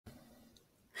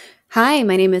Hi,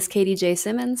 my name is Katie J.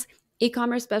 Simmons,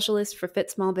 e-commerce specialist for Fit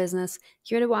Small Business,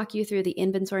 here to walk you through the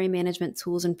inventory management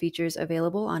tools and features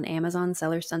available on Amazon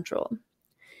Seller Central.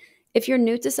 If you're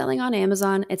new to selling on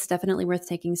Amazon, it's definitely worth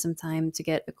taking some time to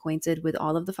get acquainted with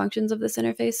all of the functions of this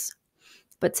interface.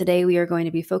 But today we are going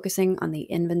to be focusing on the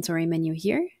inventory menu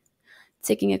here,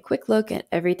 taking a quick look at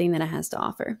everything that it has to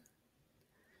offer.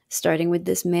 Starting with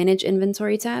this Manage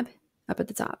Inventory tab up at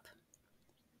the top.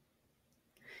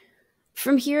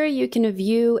 From here, you can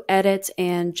view, edit,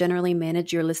 and generally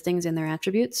manage your listings and their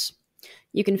attributes.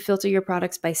 You can filter your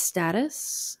products by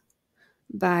status,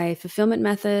 by fulfillment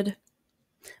method,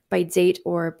 by date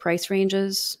or price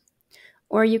ranges,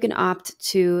 or you can opt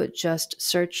to just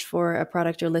search for a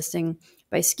product or listing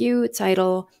by SKU,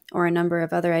 title, or a number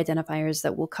of other identifiers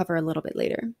that we'll cover a little bit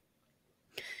later.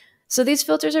 So these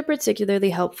filters are particularly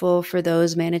helpful for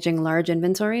those managing large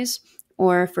inventories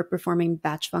or for performing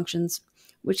batch functions,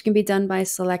 which can be done by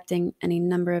selecting any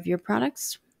number of your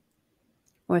products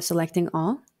or selecting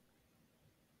all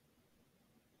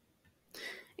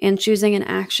and choosing an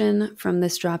action from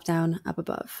this dropdown up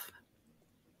above.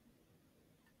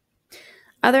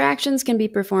 Other actions can be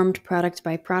performed product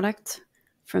by product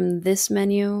from this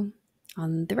menu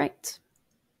on the right.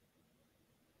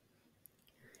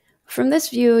 From this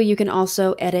view, you can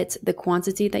also edit the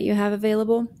quantity that you have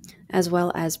available, as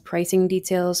well as pricing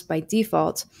details by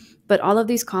default, but all of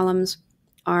these columns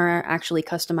are actually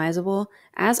customizable,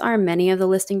 as are many of the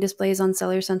listing displays on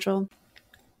Seller Central.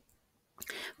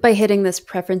 By hitting this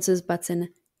Preferences button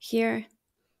here,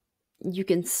 you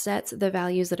can set the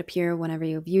values that appear whenever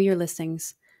you view your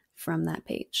listings from that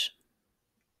page.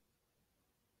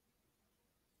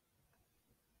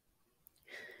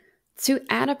 To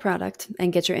add a product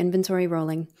and get your inventory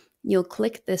rolling, you'll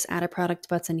click this Add a Product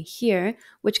button here,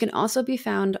 which can also be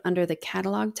found under the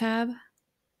Catalog tab,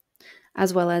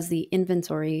 as well as the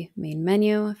Inventory main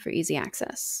menu for easy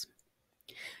access.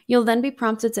 You'll then be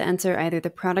prompted to enter either the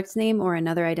product name or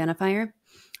another identifier.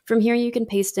 From here, you can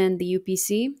paste in the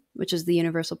UPC, which is the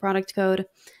Universal Product Code,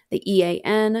 the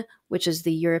EAN, which is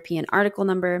the European Article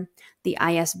Number, the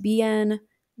ISBN,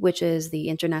 which is the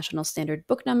International Standard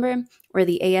Book Number, or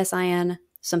the ASIN,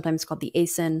 sometimes called the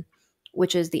ASIN,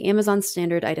 which is the Amazon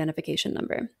Standard Identification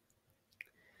Number.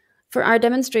 For our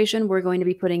demonstration, we're going to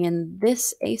be putting in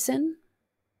this ASIN,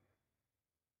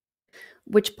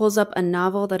 which pulls up a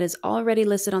novel that is already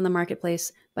listed on the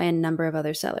marketplace by a number of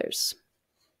other sellers.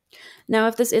 Now,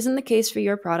 if this isn't the case for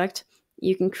your product,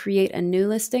 you can create a new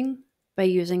listing by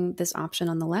using this option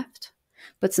on the left.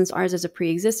 But since ours is a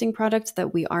pre-existing product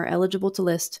that we are eligible to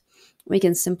list, we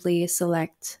can simply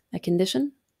select a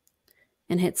condition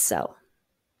and hit Sell.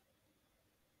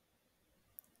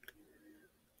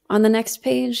 On the next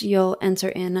page, you'll enter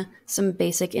in some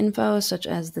basic info such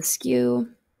as the SKU,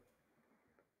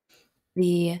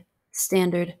 the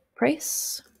standard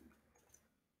price,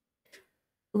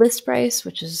 list price,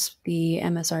 which is the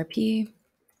MSRP,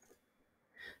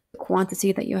 the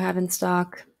quantity that you have in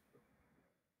stock,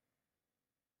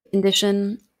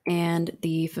 condition, and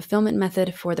the fulfillment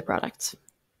method for the product.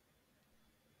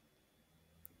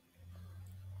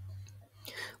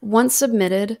 Once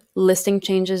submitted, listing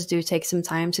changes do take some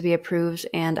time to be approved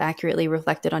and accurately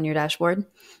reflected on your dashboard,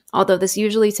 although this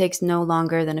usually takes no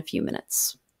longer than a few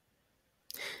minutes.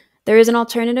 There is an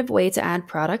alternative way to add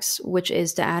products, which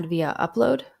is to add via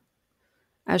upload,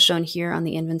 as shown here on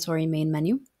the inventory main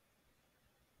menu.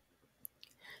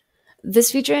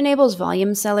 This feature enables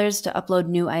volume sellers to upload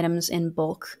new items in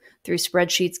bulk through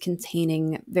spreadsheets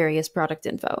containing various product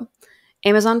info.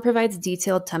 Amazon provides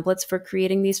detailed templates for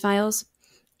creating these files,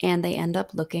 and they end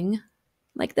up looking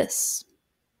like this.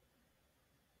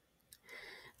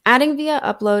 Adding via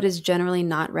upload is generally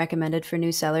not recommended for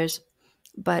new sellers,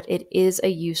 but it is a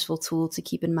useful tool to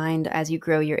keep in mind as you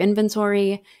grow your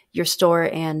inventory, your store,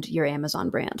 and your Amazon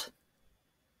brand.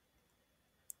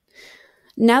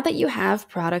 Now that you have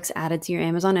products added to your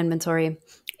Amazon inventory,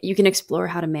 you can explore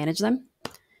how to manage them.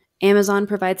 Amazon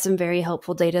provides some very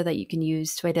helpful data that you can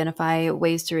use to identify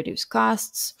ways to reduce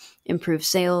costs, improve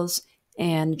sales,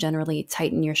 and generally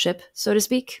tighten your ship, so to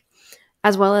speak,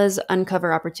 as well as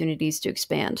uncover opportunities to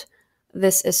expand.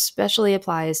 This especially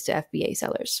applies to FBA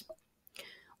sellers.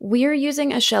 We're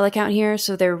using a shell account here,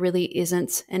 so there really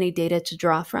isn't any data to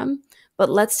draw from, but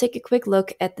let's take a quick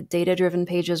look at the data-driven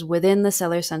pages within the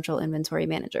Seller Central Inventory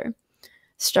Manager,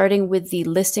 starting with the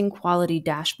Listing Quality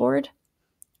Dashboard,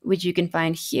 which you can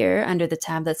find here under the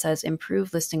tab that says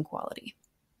Improve Listing Quality.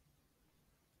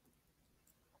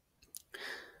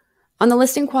 On the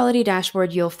Listing Quality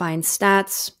Dashboard, you'll find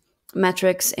stats,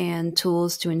 metrics, and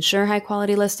tools to ensure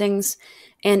high-quality listings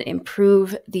and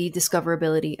improve the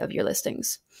discoverability of your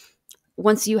listings.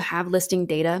 Once you have listing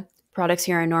data, products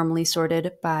here are normally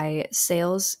sorted by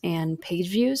sales and page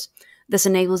views. This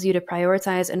enables you to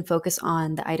prioritize and focus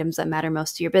on the items that matter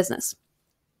most to your business.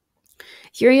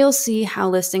 Here you'll see how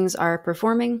listings are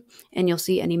performing, and you'll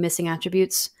see any missing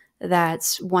attributes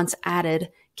that, once added,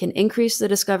 can increase the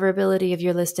discoverability of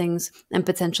your listings and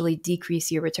potentially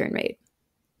decrease your return rate.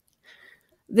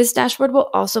 This dashboard will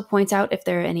also point out if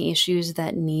there are any issues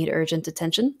that need urgent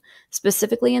attention,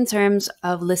 specifically in terms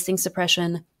of listing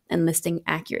suppression and listing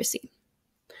accuracy.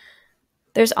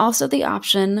 There's also the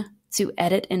option to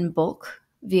edit in bulk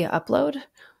via upload,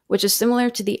 which is similar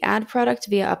to the add product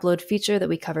via upload feature that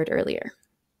we covered earlier.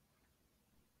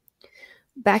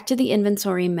 Back to the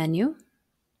inventory menu,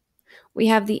 we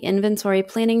have the inventory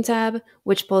planning tab,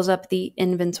 which pulls up the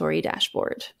inventory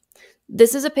dashboard.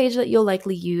 This is a page that you'll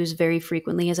likely use very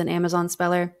frequently as an Amazon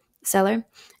seller,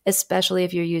 especially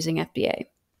if you're using FBA.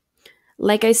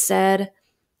 Like I said,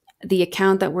 the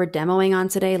account that we're demoing on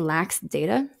today lacks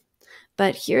data,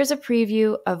 but here's a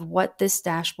preview of what this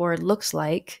dashboard looks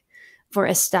like for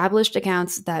established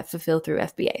accounts that fulfill through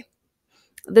FBA.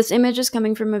 This image is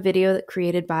coming from a video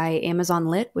created by Amazon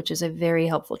Lit, which is a very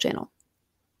helpful channel.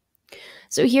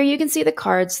 So here you can see the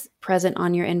cards present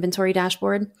on your inventory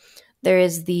dashboard. There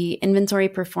is the Inventory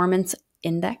Performance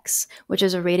Index, which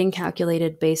is a rating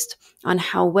calculated based on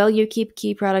how well you keep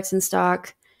key products in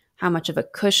stock, how much of a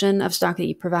cushion of stock that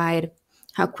you provide,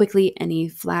 how quickly any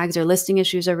flags or listing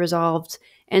issues are resolved,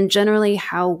 and generally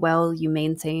how well you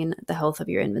maintain the health of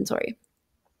your inventory.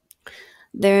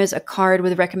 There's a card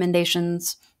with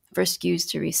recommendations for SKUs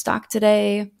to restock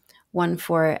today, one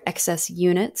for excess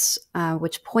units,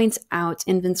 which points out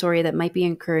inventory that might be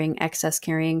incurring excess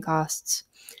carrying costs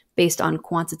based on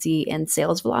quantity and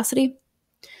sales velocity.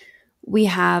 We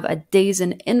have a days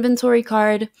in inventory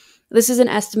card. This is an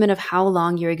estimate of how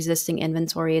long your existing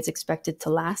inventory is expected to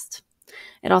last.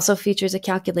 It also features a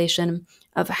calculation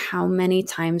of how many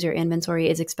times your inventory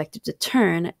is expected to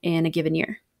turn in a given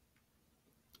year.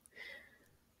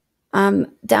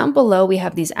 Down below, we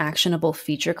have these actionable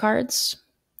feature cards.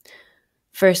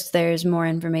 First, there's more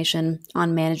information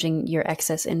on managing your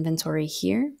excess inventory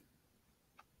here.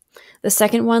 The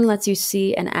second one lets you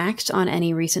see and act on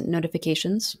any recent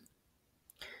notifications.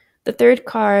 The third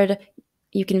card,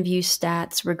 you can view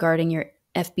stats regarding your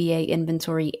FBA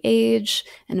inventory age.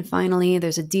 And finally,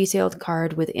 there's a detailed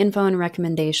card with info and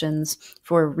recommendations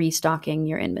for restocking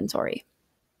your inventory.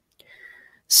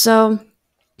 So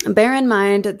bear in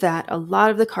mind that a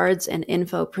lot of the cards and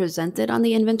info presented on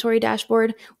the inventory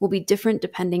dashboard will be different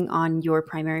depending on your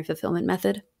primary fulfillment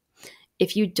method.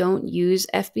 If you don't use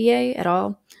FBA at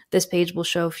all, this page will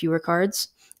show fewer cards.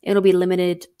 It'll be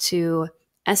limited to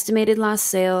estimated lost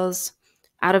sales,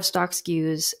 out of stock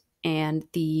SKUs, and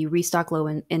the restock low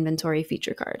inventory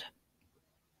feature card.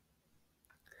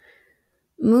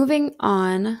 Moving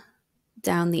on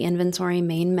down the inventory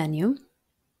main menu,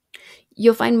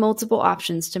 you'll find multiple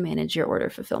options to manage your order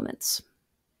fulfillments.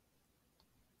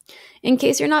 In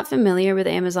case you're not familiar with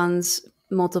Amazon's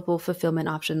multiple fulfillment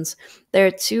options, there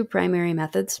are two primary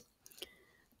methods.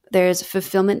 There's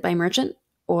fulfillment by merchant,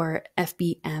 or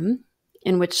FBM,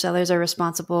 in which sellers are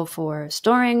responsible for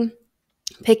storing,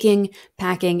 picking,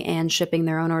 packing, and shipping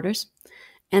their own orders.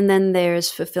 And then there's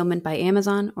fulfillment by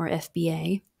Amazon, or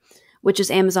FBA, which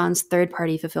is Amazon's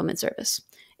third-party fulfillment service.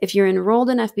 If you're enrolled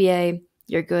in FBA,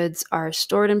 your goods are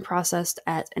stored and processed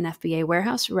at an FBA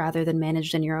warehouse rather than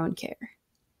managed in your own care.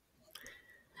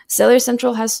 Seller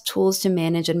Central has tools to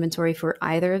manage inventory for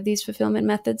either of these fulfillment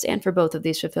methods and for both of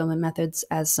these fulfillment methods,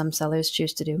 as some sellers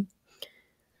choose to do.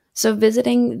 So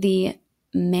visiting the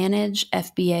Manage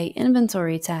FBA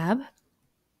Inventory tab,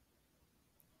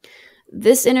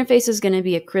 this interface is going to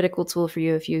be a critical tool for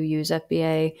you if you use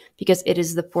FBA, because it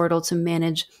is the portal to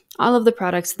manage all of the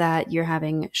products that you're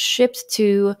having shipped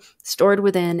to, stored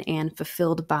within, and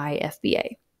fulfilled by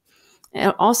FBA.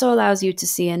 It also allows you to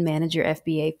see and manage your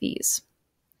FBA fees.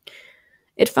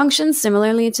 It functions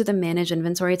similarly to the Manage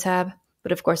Inventory tab,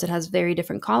 but of course it has very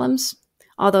different columns,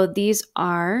 although these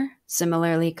are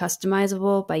similarly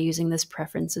customizable by using this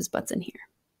Preferences button here.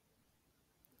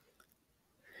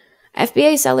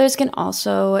 FBA sellers can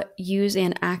also use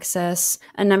and access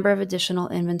a number of additional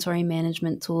inventory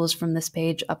management tools from this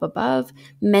page up above,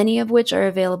 many of which are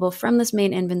available from this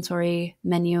main inventory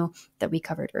menu that we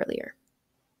covered earlier.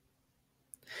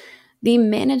 The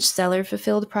Manage Seller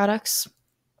Fulfilled Products.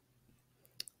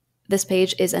 This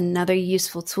page is another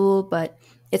useful tool, but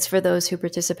it's for those who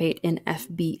participate in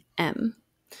FBM.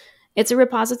 It's a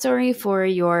repository for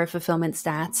your fulfillment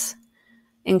stats,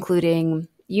 including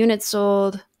units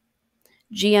sold,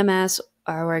 GMS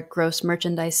our gross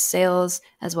merchandise sales,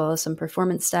 as well as some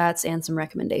performance stats and some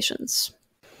recommendations.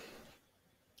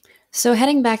 So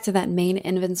heading back to that main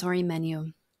inventory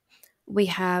menu, we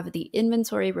have the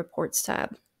Inventory Reports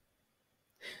tab.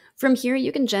 From here,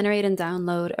 you can generate and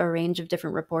download a range of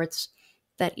different reports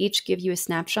that each give you a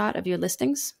snapshot of your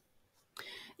listings.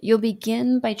 You'll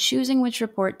begin by choosing which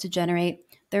report to generate.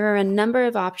 There are a number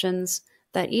of options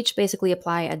that each basically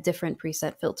apply a different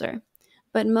preset filter,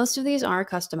 but most of these are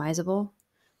customizable,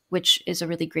 which is a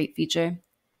really great feature.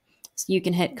 So you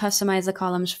can hit customize the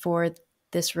columns for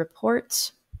this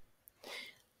report,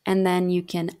 and then you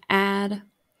can add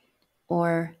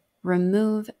or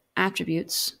remove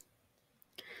attributes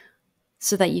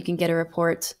so that you can get a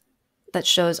report that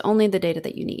shows only the data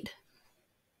that you need.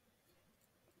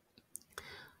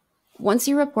 Once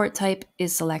your report type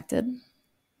is selected,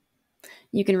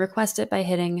 you can request it by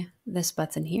hitting this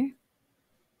button here.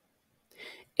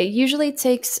 It usually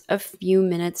takes a few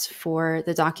minutes for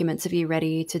the document to be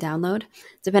ready to download,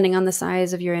 depending on the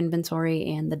size of your inventory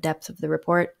and the depth of the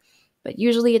report, but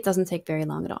usually it doesn't take very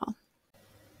long at all.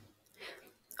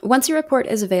 Once your report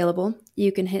is available,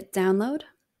 you can hit download,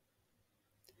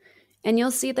 and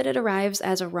you'll see that it arrives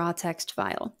as a raw text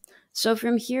file. So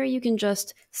from here, you can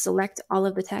just select all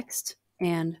of the text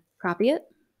and copy it.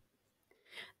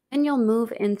 And you'll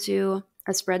move into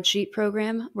a spreadsheet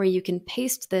program where you can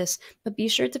paste this, but be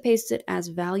sure to paste it as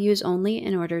values only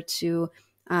in order to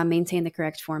maintain the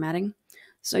correct formatting.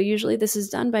 So usually this is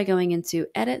done by going into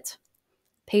Edit,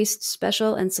 Paste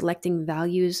Special, and selecting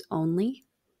Values Only.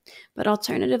 But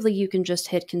alternatively, you can just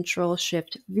hit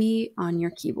Control-Shift-V on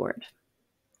your keyboard.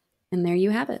 And there you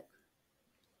have it.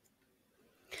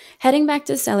 Heading back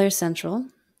to Seller Central,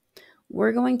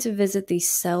 we're going to visit the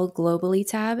Sell Globally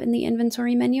tab in the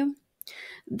Inventory menu.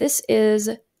 This is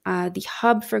the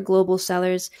hub for global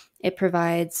sellers. It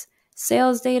provides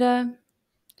sales data,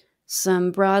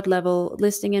 some broad level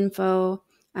listing info,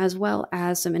 as well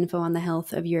as some info on the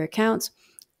health of your account,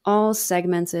 all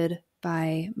segmented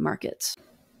by market.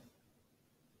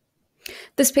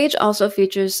 This page also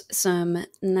features some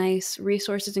nice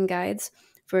resources and guides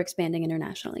for expanding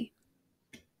internationally.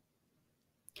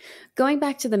 Going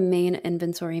back to the main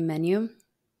inventory menu,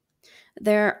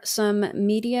 there are some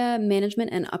media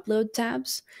management and upload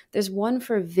tabs. There's one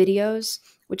for videos,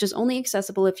 which is only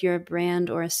accessible if you're a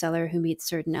brand or a seller who meets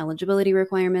certain eligibility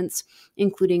requirements,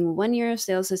 including 1 year of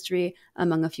sales history,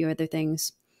 among a few other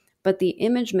things. But the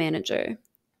image manager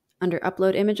under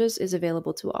upload images is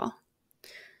available to all.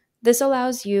 This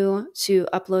allows you to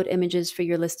upload images for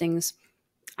your listings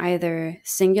either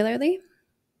singularly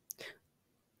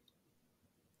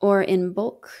or in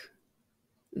bulk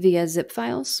via zip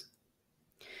files.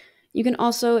 You can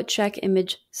also check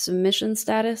image submission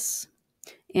status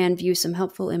and view some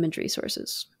helpful image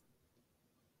resources.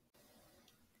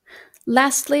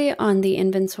 Lastly, on the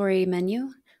inventory menu,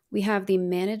 we have the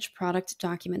Manage Product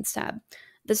Documents tab.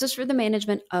 This is for the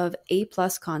management of A+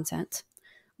 content,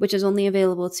 which is only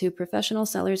available to professional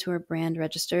sellers who are brand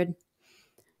registered.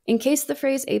 In case the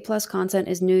phrase A+ content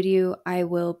is new to you, I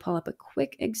will pull up a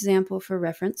quick example for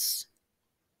reference.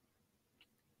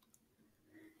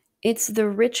 It's the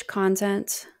rich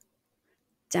content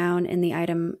down in the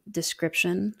item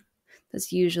description.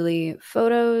 That's usually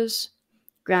photos,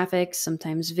 graphics,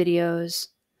 sometimes videos,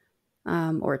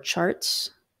 or charts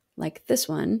like this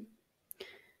one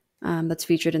that's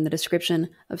featured in the description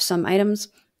of some items.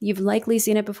 You've likely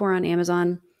seen it before on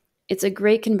Amazon. It's a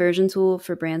great conversion tool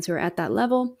for brands who are at that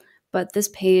level, but this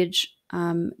page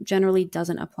generally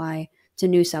doesn't apply to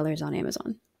new sellers on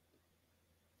Amazon.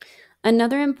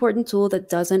 Another important tool that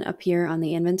doesn't appear on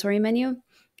the inventory menu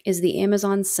is the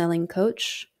Amazon Selling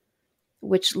Coach,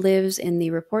 which lives in the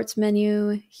Reports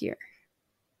menu here.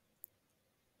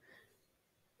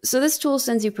 So this tool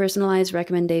sends you personalized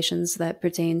recommendations that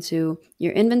pertain to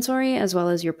your inventory, as well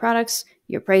as your products,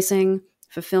 your pricing,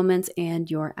 fulfillment, and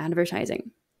your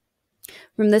advertising.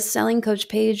 From this Selling Coach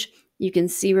page, you can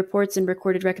see reports and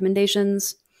recorded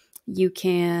recommendations. You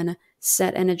can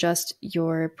set and adjust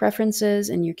your preferences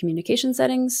and your communication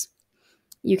settings.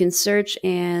 You can search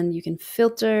and you can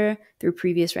filter through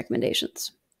previous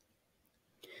recommendations.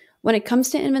 When it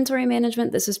comes to inventory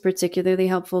management, this is particularly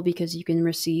helpful because you can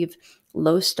receive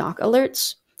low stock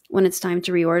alerts when it's time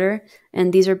to reorder,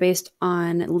 and these are based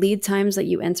on lead times that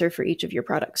you enter for each of your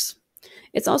products.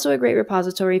 It's also a great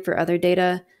repository for other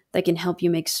data that can help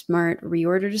you make smart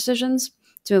reorder decisions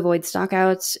to avoid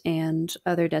stockouts and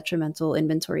other detrimental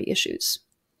inventory issues.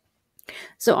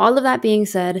 So all of that being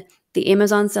said, the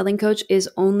Amazon Selling Coach is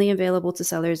only available to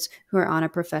sellers who are on a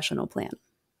professional plan.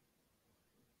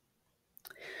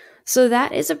 So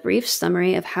that is a brief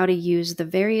summary of how to use the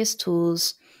various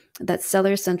tools that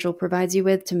Seller Central provides you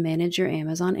with to manage your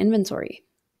Amazon inventory.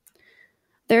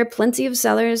 There are plenty of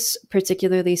sellers,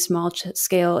 particularly small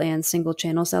scale and single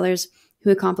channel sellers,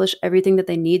 who accomplish everything that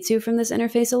they need to from this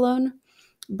interface alone.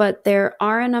 But there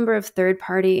are a number of third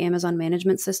party Amazon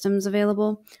management systems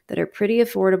available that are pretty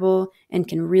affordable and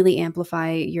can really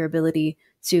amplify your ability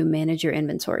to manage your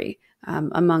inventory,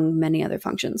 among many other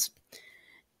functions.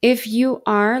 If you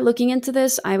are looking into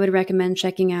this, I would recommend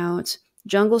checking out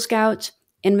Jungle Scout,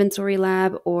 Inventory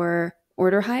Lab, or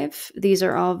Order Hive. These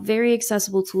are all very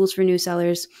accessible tools for new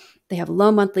sellers. They have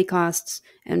low monthly costs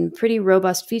and pretty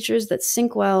robust features that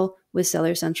sync well with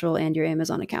Seller Central and your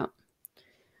Amazon account.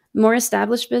 More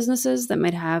established businesses that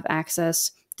might have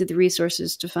access to the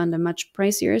resources to fund a much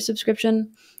pricier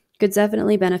subscription could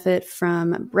definitely benefit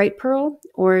from Brightpearl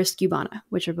or Skubana,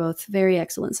 which are both very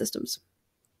excellent systems.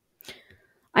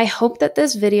 I hope that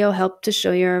this video helped to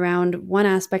show you around one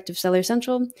aspect of Seller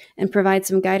Central and provide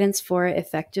some guidance for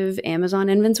effective Amazon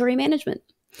inventory management.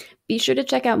 Be sure to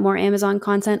check out more Amazon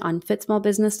content on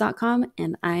fitsmallbusiness.com,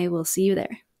 and I will see you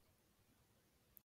there.